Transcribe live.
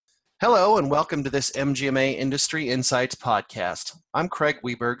Hello and welcome to this MGMA Industry Insights podcast. I'm Craig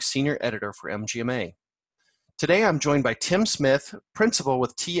Weberg, Senior Editor for MGMA. Today I'm joined by Tim Smith, Principal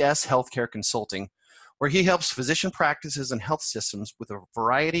with TS Healthcare Consulting, where he helps physician practices and health systems with a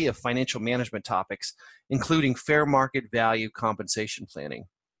variety of financial management topics, including fair market value compensation planning.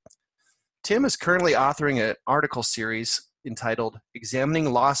 Tim is currently authoring an article series entitled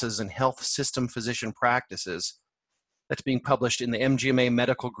Examining Losses in Health System Physician Practices, that's being published in the MGMA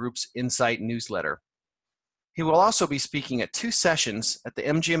Medical Group's Insight newsletter. He will also be speaking at two sessions at the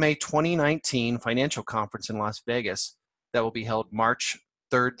MGMA 2019 Financial Conference in Las Vegas that will be held March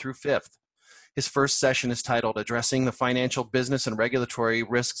 3rd through 5th. His first session is titled Addressing the Financial, Business, and Regulatory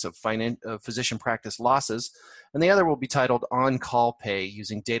Risks of Physician Practice Losses, and the other will be titled On-Call Pay,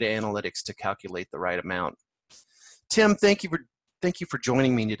 Using Data Analytics to Calculate the Right Amount. Tim, thank you for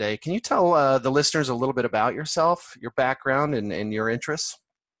joining me today. Can you tell the listeners a little bit about yourself, your background, and your interests?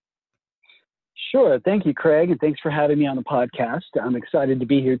 Sure. Thank you, Craig, and thanks for having me on the podcast. I'm excited to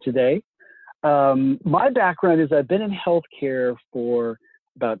be here today. My background is I've been in healthcare for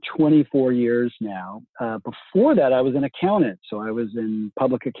about 24 years now. Before that, I was an accountant. So I was in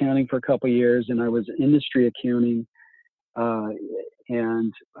public accounting for a couple of years, and I was in industry accounting.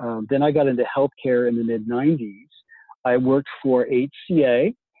 Then I got into healthcare in the mid-90s. I worked for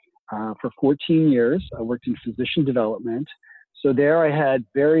HCA for 14 years. I worked in physician development. So there I had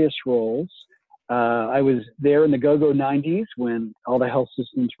various roles. I was there in the go-go 90s when all the health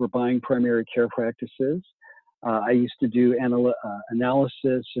systems were buying primary care practices. I used to do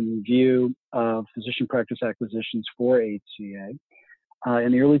analysis and review of physician practice acquisitions for HCA.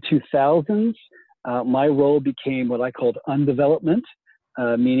 In the early 2000s, my role became what I called undevelopment.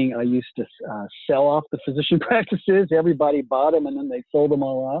 Meaning I used to sell off the physician practices. Everybody bought them and then they sold them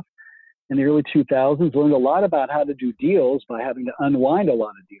all off. In the early 2000s, learned a lot about how to do deals by having to unwind a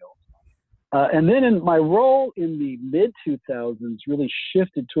lot of deals. And then in my role in the mid-2000s really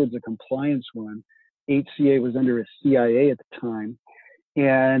shifted towards a compliance one. HCA was under a CIA at the time.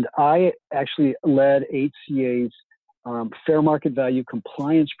 And I actually led HCA's fair market value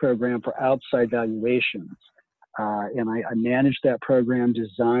compliance program for outside valuations. And I managed that program,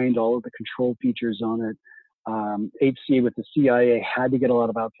 designed all of the control features on it. HCA with the CIA had to get a lot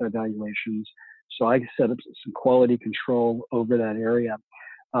of outside valuations, so I set up some quality control over that area.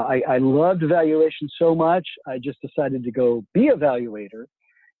 I loved valuation so much, I just decided to go be a valuator.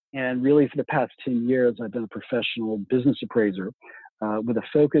 And really for the past 10 years, I've been a professional business appraiser with a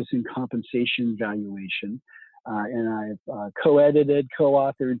focus in compensation valuation. And I've co-edited,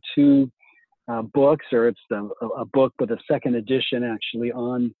 co-authored two books, or it's a book with a second edition actually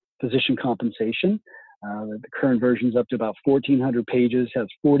on physician compensation. The current version is up to about 1,400 pages, has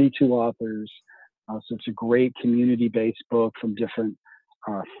 42 authors. So it's a great community-based book from different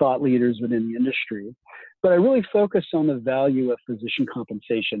thought leaders within the industry. But I really focus on the value of physician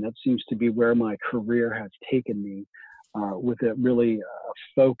compensation. That seems to be where my career has taken me with a really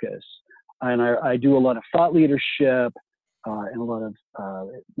focus. And I do a lot of thought leadership, and a lot of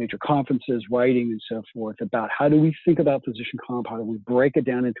major conferences, writing, and so forth about how do we think about physician comp, how do we break it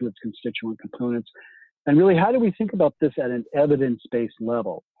down into its constituent components, and really how do we think about this at an evidence-based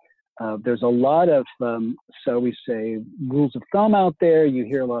level. There's a lot of, so we say, rules of thumb out there. You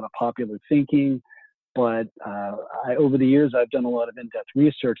hear a lot of popular thinking, but over the years I've done a lot of in-depth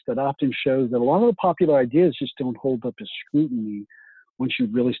research that often shows that a lot of the popular ideas just don't hold up to scrutiny once you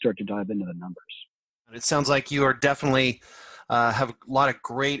really start to dive into the numbers. It sounds like you are definitely have a lot of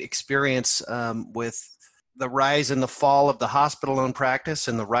great experience with the rise and the fall of the hospital-owned practice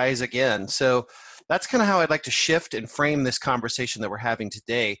and the rise again. So that's kind of how I'd like to shift and frame this conversation that we're having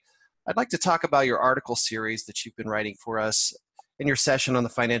today. I'd like to talk about your article series that you've been writing for us in your session on the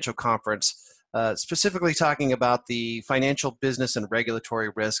financial conference, specifically talking about the financial, business, and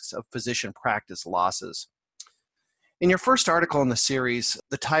regulatory risks of physician practice losses. In your first article in the series,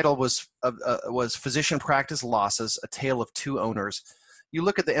 the title was Physician Practice Losses, A Tale of Two Owners. You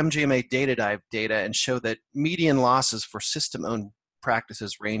look at the MGMA Data Dive data and show that median losses for system-owned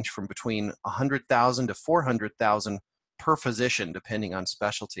practices range from between $100,000 to $400,000 per physician, depending on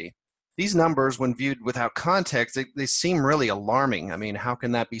specialty. These numbers, when viewed without context, they seem really alarming. I mean, how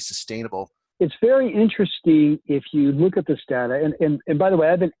can that be sustainable? It's very interesting if you look at this data. And by the way,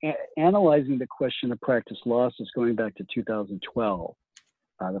 I've been analyzing the question of practice losses going back to 2012.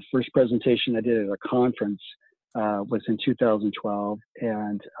 The first presentation I did at a conference was in 2012.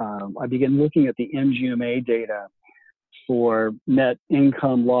 And I began looking at the MGMA data for net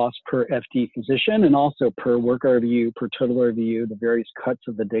income loss per FD physician and also per work RVU, per total RVU, the various cuts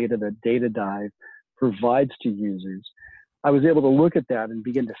of the data that Data Dive provides to users. I was able to look at that and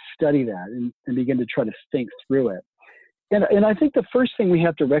begin to study that and begin to try to think through it. And I think the first thing we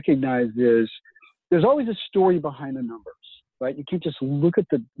have to recognize is there's always a story behind the numbers, right? You can't just look at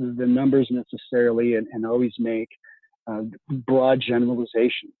the numbers necessarily and always make broad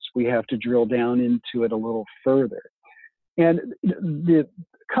generalizations. We have to drill down into it a little further. And the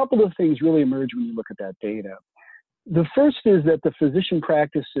couple of things really emerge when you look at that data. The first is that the physician-owned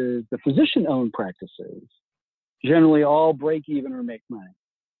practices, generally all break even or make money.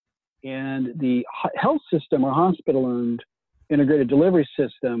 And the health system or hospital-owned integrated delivery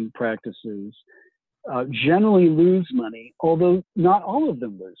system practices generally lose money, although not all of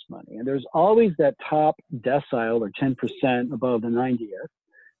them lose money. And there's always that top decile or 10% above the 90th,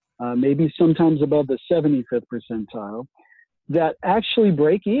 maybe sometimes above the 75th percentile, that actually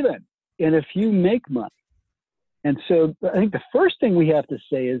break even, and a few make money. And so I think the first thing we have to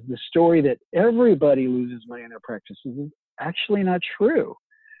say is the story that everybody loses money in their practices is actually not true.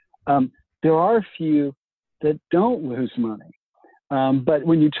 There are a few that don't lose money. But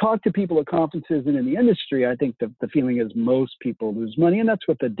when you talk to people at conferences and in the industry, I think the feeling is most people lose money, and that's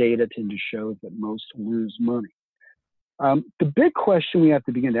what the data tend to show, is that most lose money. The big question we have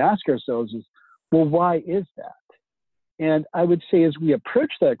to begin to ask ourselves is, well, why is that? And I would say as we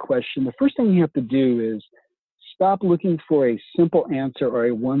approach that question, the first thing we have to do is stop looking for a simple answer or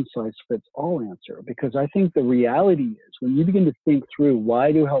a one-size-fits-all answer, because I think the reality is when you begin to think through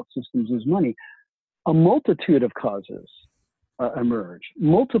why do health systems lose money, a multitude of causes emerge.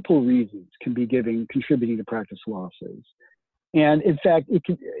 Multiple reasons can be contributing to practice losses. And in fact,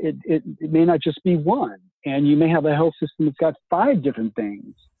 it may not just be one, and you may have a health system that's got 5 different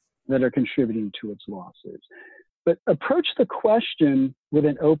things that are contributing to its losses. But approach the question with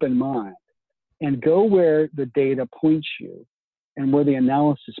an open mind and go where the data points you and where the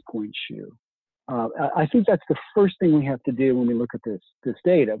analysis points you. I think that's the first thing we have to do when we look at this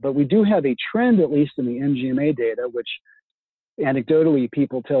data. But we do have a trend, at least in the MGMA data, which anecdotally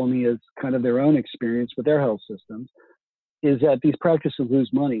people tell me is kind of their own experience with their health systems, is that these practices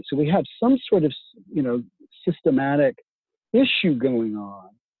lose money. So we have some sort of, systematic issue going on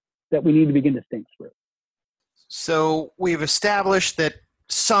that we need to begin to think through. So we've established that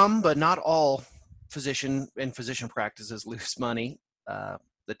some, but not all, physician practices lose money. The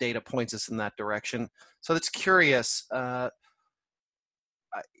data points us in that direction. So that's curious.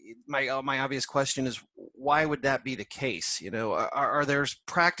 My obvious question is, why would that be the case? Are there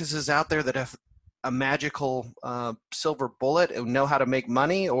practices out there that have a magical silver bullet and know how to make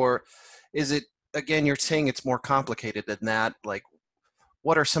money, or is it, again, you're saying it's more complicated than that? Like,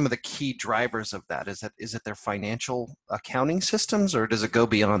 what are some of the key drivers of that? Is it their financial accounting systems, or does it go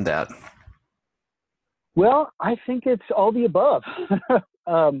beyond that? Well, I think it's all the above.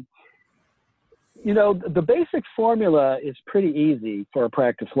 The basic formula is pretty easy for a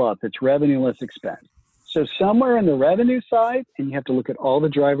practice loss. It's revenue less expense. So somewhere on the revenue side, and you have to look at all the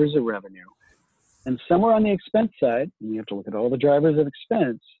drivers of revenue, and somewhere on the expense side, and you have to look at all the drivers of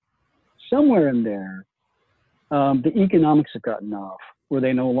expense, somewhere in there, the economics have gotten off, where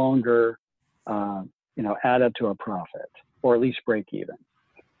they no longer, add up to a profit, or at least break even.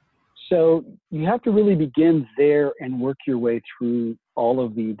 So you have to really begin there and work your way through all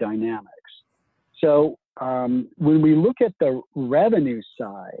of the dynamics. So when we look at the revenue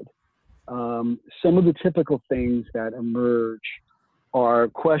side, some of the typical things that emerge are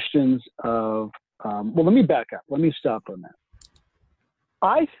questions of, let me back up. Let me stop on that.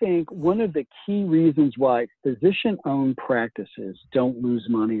 I think one of the key reasons why physician-owned practices don't lose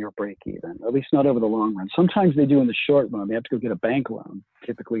money or break even, at least not over the long run. Sometimes they do in the short run. They have to go get a bank loan,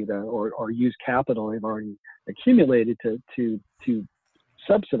 typically, or use capital they've already accumulated to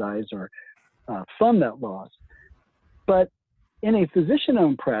subsidize or fund that loss. But in a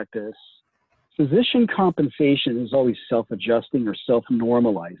physician-owned practice, physician compensation is always self-adjusting or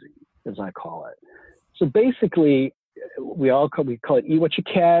self-normalizing, as I call it. So basically, we call it eat what you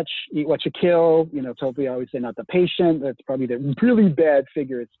catch, eat what you kill. Totally, I always say not the patient. That's probably the really bad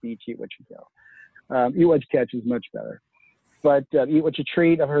figure of speech, eat what you kill. Eat what you catch is much better. But eat what you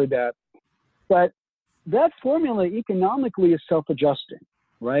treat, I've heard that. But that formula economically is self-adjusting,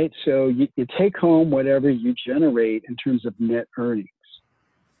 right? So you take home whatever you generate in terms of net earnings.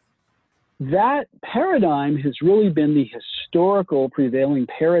 That paradigm has really been the historical prevailing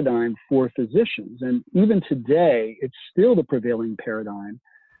paradigm for physicians. And even today, it's still the prevailing paradigm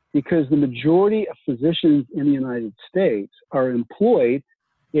because the majority of physicians in the United States are employed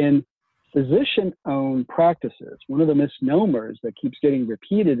in physician-owned practices. One of the misnomers that keeps getting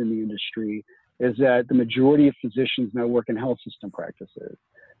repeated in the industry is that the majority of physicians now work in health system practices.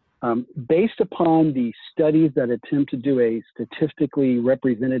 Based upon the studies that attempt to do a statistically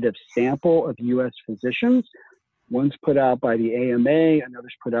representative sample of U.S. physicians, one's put out by the AMA,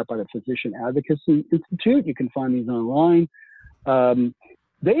 another's put out by the Physician Advocacy Institute. You can find these online.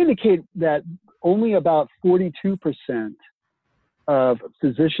 They indicate that only about 42% of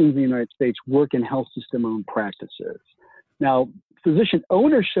physicians in the United States work in health system-owned practices. Now, physician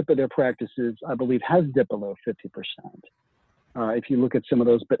ownership of their practices, I believe, has dipped below 50%. If you look at some of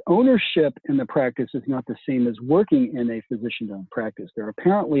those, but ownership in the practice is not the same as working in a physician-owned practice. There are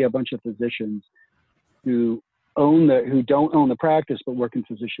apparently a bunch of physicians who don't own the practice but work in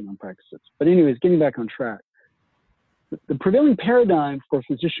physician-owned practices. But anyways, getting back on track, the prevailing paradigm for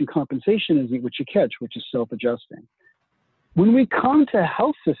physician compensation is eat what you catch, which is self-adjusting. When we come to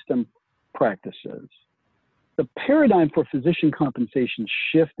health system practices, the paradigm for physician compensation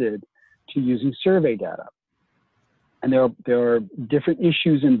shifted to using survey data. And there are different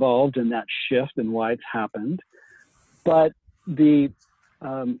issues involved in that shift and why it's happened. But you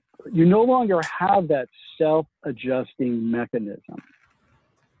no longer have that self-adjusting mechanism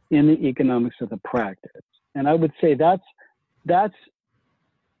in the economics of the practice. And I would say that's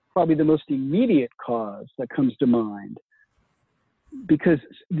probably the most immediate cause that comes to mind, because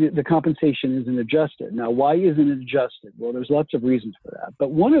the compensation isn't adjusted. Now, why isn't it adjusted? Well, there's lots of reasons for that.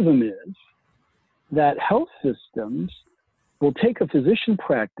 But one of them is that health systems will take a physician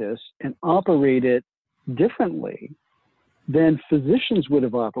practice and operate it differently than physicians would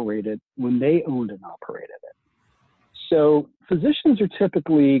have operated when they owned and operated it. So physicians are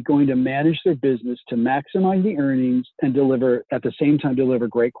typically going to manage their business to maximize the earnings and at the same time deliver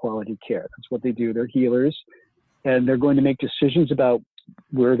great quality care. That's what they do. They're healers, and they're going to make decisions about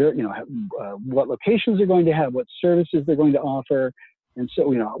where they're, what locations they're going to have, what services they're going to offer, and so,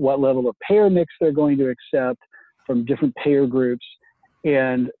 what level of payer mix they're going to accept from different payer groups,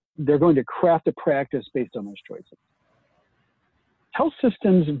 and they're going to craft a practice based on those choices. Health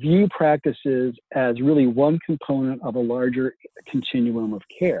systems view practices as really one component of a larger continuum of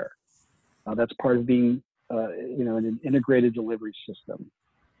care. That's part of being, an integrated delivery system.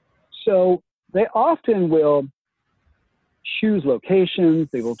 So they often will choose locations.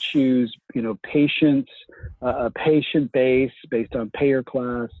 They will choose, patients, a patient base based on payer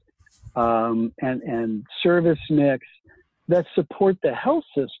class, and service mix that support the health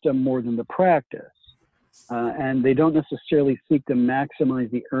system more than the practice. And they don't necessarily seek to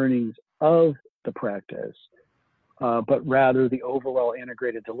maximize the earnings of the practice, but rather the overall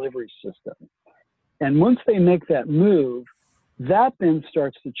integrated delivery system. And once they make that move, that then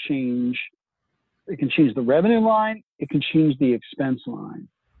starts to change. It can change the revenue line. It can change the expense line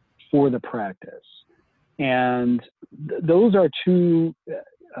for the practice. And those are two,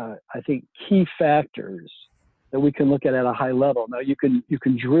 I think, key factors that we can look at a high level. Now, you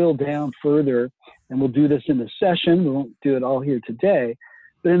can drill down further, and we'll do this in the session. We won't do it all here today.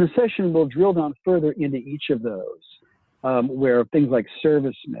 But in the session, we'll drill down further into each of those, where things like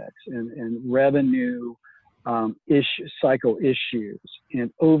service mix and revenue cycle issues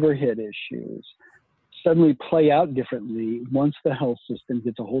and overhead issues suddenly play out differently once the health system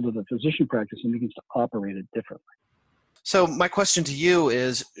gets a hold of the physician practice and begins to operate it differently. So my question to you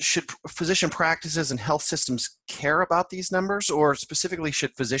is, should physician practices and health systems care about these numbers, or specifically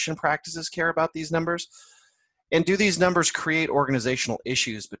should physician practices care about these numbers? And do these numbers create organizational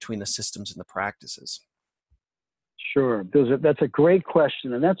issues between the systems and the practices? Sure. That's a great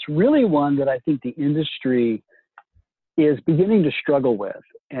question. And that's really one that I think the industry is beginning to struggle with.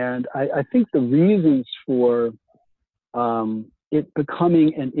 And I think the reasons for it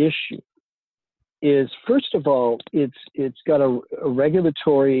becoming an issue is, first of all, it's got a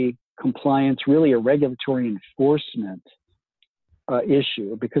regulatory compliance, really a regulatory enforcement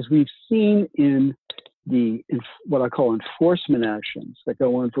issue, because we've seen in what I call enforcement actions that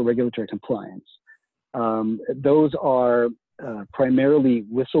go on for regulatory compliance. Those are primarily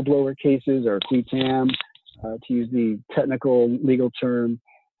whistleblower cases, or qui tam, to use the technical legal term,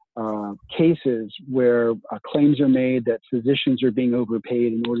 cases where claims are made that physicians are being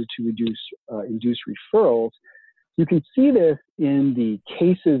overpaid in order to induce referrals. You can see this in the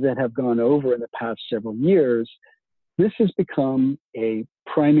cases that have gone over in the past several years. This has become a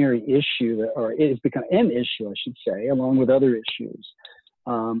primary issue, or it has become an issue, I should say, along with other issues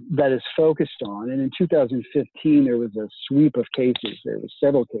that is focused on. And in 2015, there was a sweep of cases. There were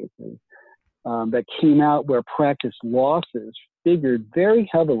several cases that came out where practice losses figured very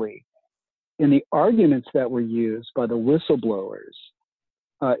heavily in the arguments that were used by the whistleblowers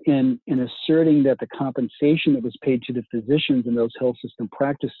in asserting that the compensation that was paid to the physicians in those health system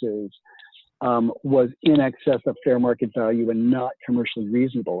practices was in excess of fair market value and not commercially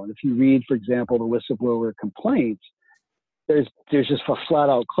reasonable. And if you read, for example, the whistleblower complaints, there's just a flat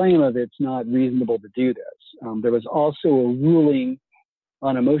out claim of it's not reasonable to do this. There was also a ruling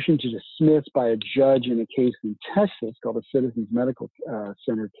on a motion to dismiss by a judge in a case in Texas called the Citizens Medical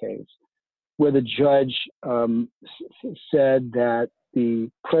Center case, where the judge said that the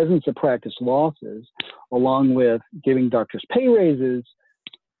presence of practice losses, along with giving doctors pay raises,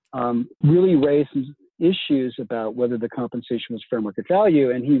 really raised some issues about whether the compensation was fair market value,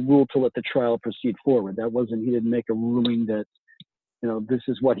 and he ruled to let the trial proceed forward. He didn't make a ruling that, this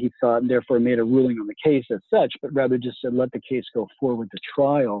is what he thought, and therefore made a ruling on the case as such, but rather just said, let the case go forward to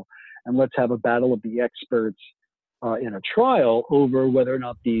trial, and let's have a battle of the experts in a trial over whether or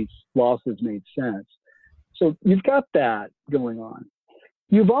not these losses made sense. So you've got that going on.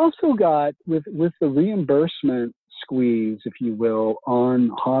 You've also got, with the reimbursement squeeze, if you will,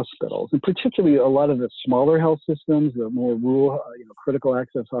 on hospitals, and particularly a lot of the smaller health systems, the more rural, critical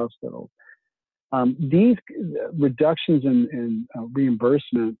access hospitals. These reductions in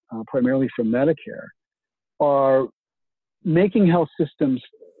reimbursement, primarily from Medicare, are making health systems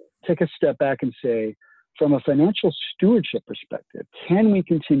take a step back and say, from a financial stewardship perspective, can we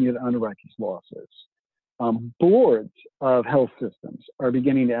continue to underwrite these losses? Boards of health systems are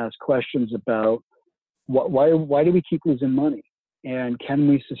beginning to ask questions about why do we keep losing money, and can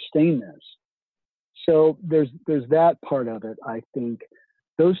we sustain this? So there's that part of it. I think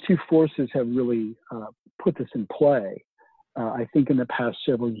those two forces have really put this in play. I think in the past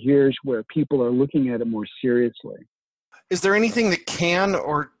several years, where people are looking at it more seriously. Is there anything that can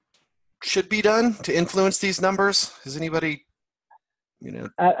or should be done to influence these numbers? Is anybody,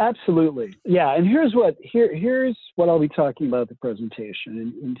 Absolutely. Yeah. And here's what I'll be talking about at the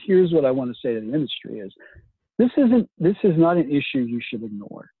presentation. And here's what I want to say to the industry is this is not an issue you should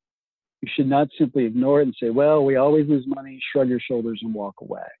ignore. You should not simply ignore it and say, well, we always lose money, shrug your shoulders and walk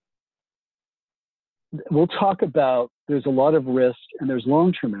away. We'll talk about, there's a lot of risk and there's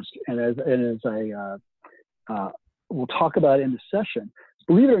long-term risk. We'll talk about in the session.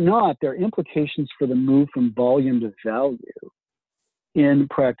 Believe it or not, there are implications for the move from volume to value in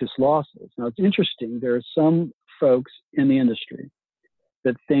practice losses. Now, it's interesting. There are some folks in the industry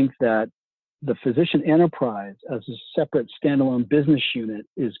that think that the physician enterprise as a separate standalone business unit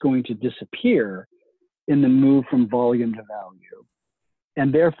is going to disappear in the move from volume to value.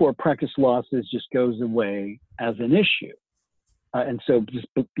 And therefore, practice losses just goes away as an issue. And so just,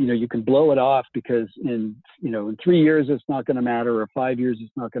 you can blow it off because in 3 years, it's not going to matter, or 5 years,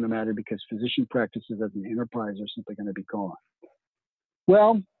 it's not going to matter because physician practices as an enterprise are simply going to be gone.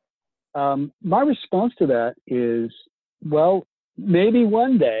 Well, my response to that is, well, maybe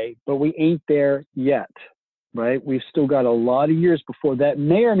one day, but we ain't there yet, right? We've still got a lot of years before that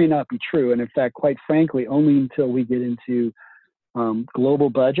may or may not be true. And in fact, quite frankly, only until we get into global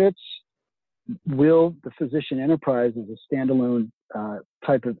budgets will the physician enterprise as a standalone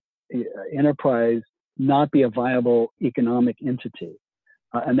type of enterprise not be a viable economic entity.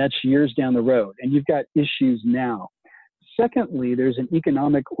 And that's years down the road. And you've got issues now. Secondly, there's an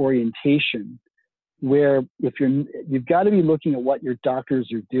economic orientation where you've got to be looking at what your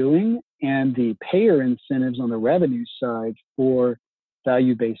doctors are doing and the payer incentives on the revenue side for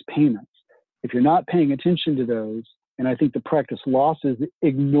value-based payments. If you're not paying attention to those, and I think the practice losses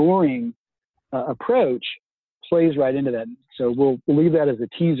ignoring approach plays right into that. So we'll leave that as a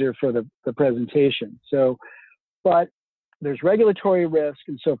teaser for the presentation. But there's regulatory risk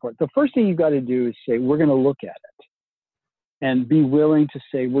and so forth. The first thing you've got to do is say, we're going to look at it and be willing to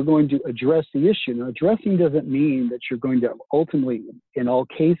say, we're going to address the issue. Now, addressing doesn't mean that you're going to ultimately, in all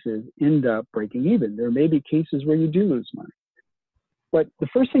cases, end up breaking even. There may be cases where you do lose money. But the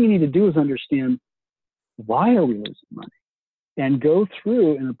first thing you need to do is understand, why are we losing money? And go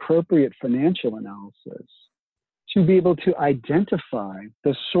through an appropriate financial analysis to be able to identify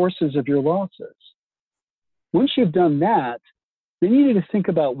the sources of your losses. Once you've done that, then you need to think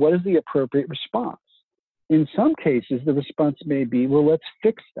about what is the appropriate response. In some cases, the response may be, well, let's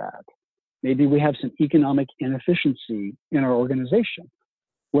fix that. Maybe we have some economic inefficiency in our organization.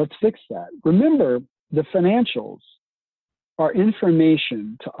 Let's fix that. Remember, the financials are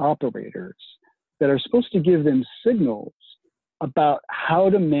information to operators that are supposed to give them signals about how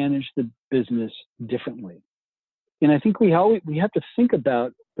to manage the business differently. And I think we have to think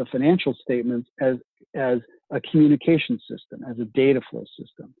about the financial statements as a communication system, as a data flow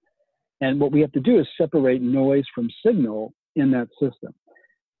system. And what we have to do is separate noise from signal in that system.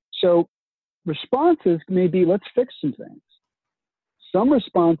 So responses may be, let's fix some things. Some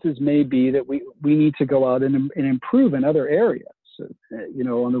responses may be that we need to go out and improve in other areas.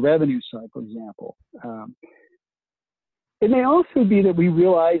 on the revenue side, for example. It may also be that we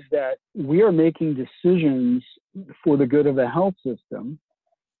realize that we are making decisions for the good of the health system.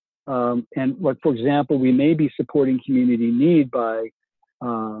 And like, for example, we may be supporting community need by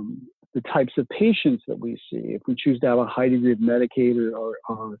the types of patients that we see. If we choose to have a high degree of Medicaid or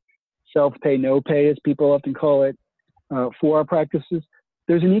self-pay, no pay, as people often call it, for our practices,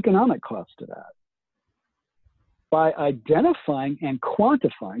 there's an economic cost to that. By identifying and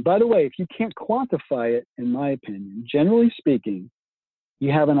quantifying, by the way, if you can't quantify it, in my opinion, generally speaking,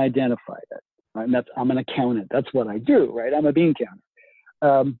 you haven't identified it. Right? And I'm an accountant. That's what I do, right? I'm a bean counter.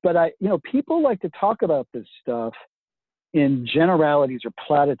 But people like to talk about this stuff in generalities or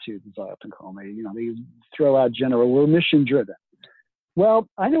platitudes, as I often call them. They throw out we're mission driven. Well,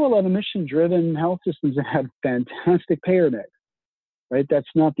 I know a lot of mission driven health systems that have fantastic payer mix, right? That's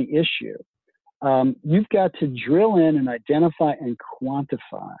not the issue. You've got to drill in and identify and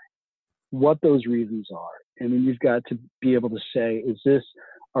quantify what those reasons are. And then you've got to be able to say,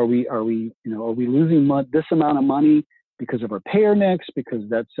 are we losing this amount of money because of our payer mix, because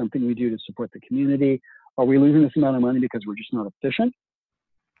that's something we do to support the community? Are we losing this amount of money because we're just not efficient?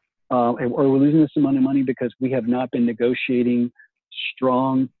 Or are we losing this amount of money because we have not been negotiating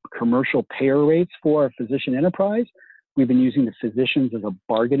strong commercial payer rates for our physician enterprise? We've been using the physicians as a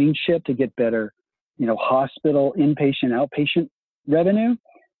bargaining chip to get better, hospital, inpatient, outpatient revenue.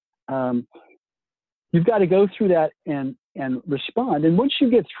 You've got to go through that and respond. And once you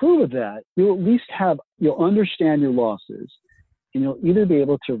get through with that, you'll at least you'll understand your losses, and you'll either be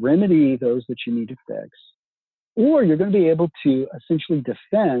able to remedy those that you need to fix, or you're going to be able to essentially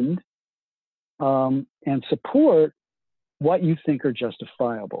defend and support what you think are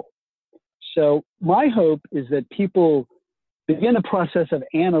justifiable. So my hope is that people begin a process of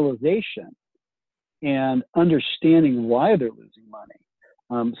analyzation and understanding why they're losing money.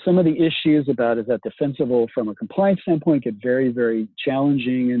 Some of the issues about is that defensible from a compliance standpoint get very, very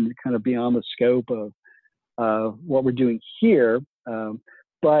challenging and kind of beyond the scope of what we're doing here.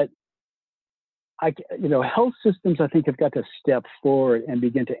 But health systems, I think, have got to step forward and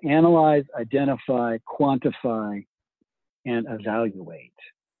begin to analyze, identify, quantify, and evaluate.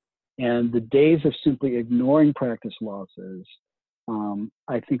 And the days of simply ignoring practice losses,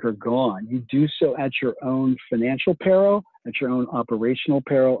 I think, are gone. You do so at your own financial peril, at your own operational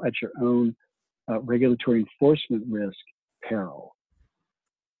peril, at your own regulatory enforcement risk peril.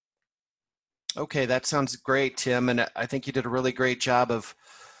 Okay, that sounds great, Tim. And I think you did a really great job of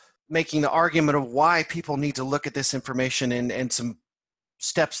making the argument of why people need to look at this information and some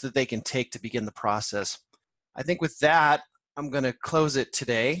steps that they can take to begin the process. I think with that, I'm going to close it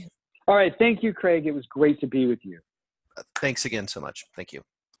today. All right. Thank you, Craig. It was great to be with you. Thanks again so much. Thank you.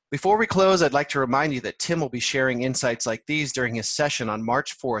 Before we close, I'd like to remind you that Tim will be sharing insights like these during his session on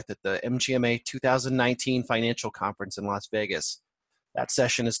March 4th at the MGMA 2019 Financial Conference in Las Vegas. That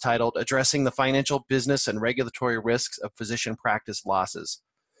session is titled Addressing the Financial, Business, and Regulatory Risks of Physician Practice Losses.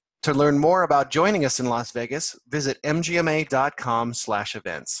 To learn more about joining us in Las Vegas, visit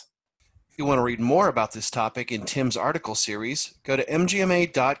mgma.com/events. If you want to read more about this topic in Tim's article series, go to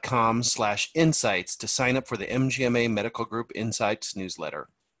mgma.com/insights to sign up for the MGMA Medical Group Insights newsletter.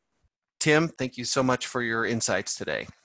 Tim, thank you so much for your insights today.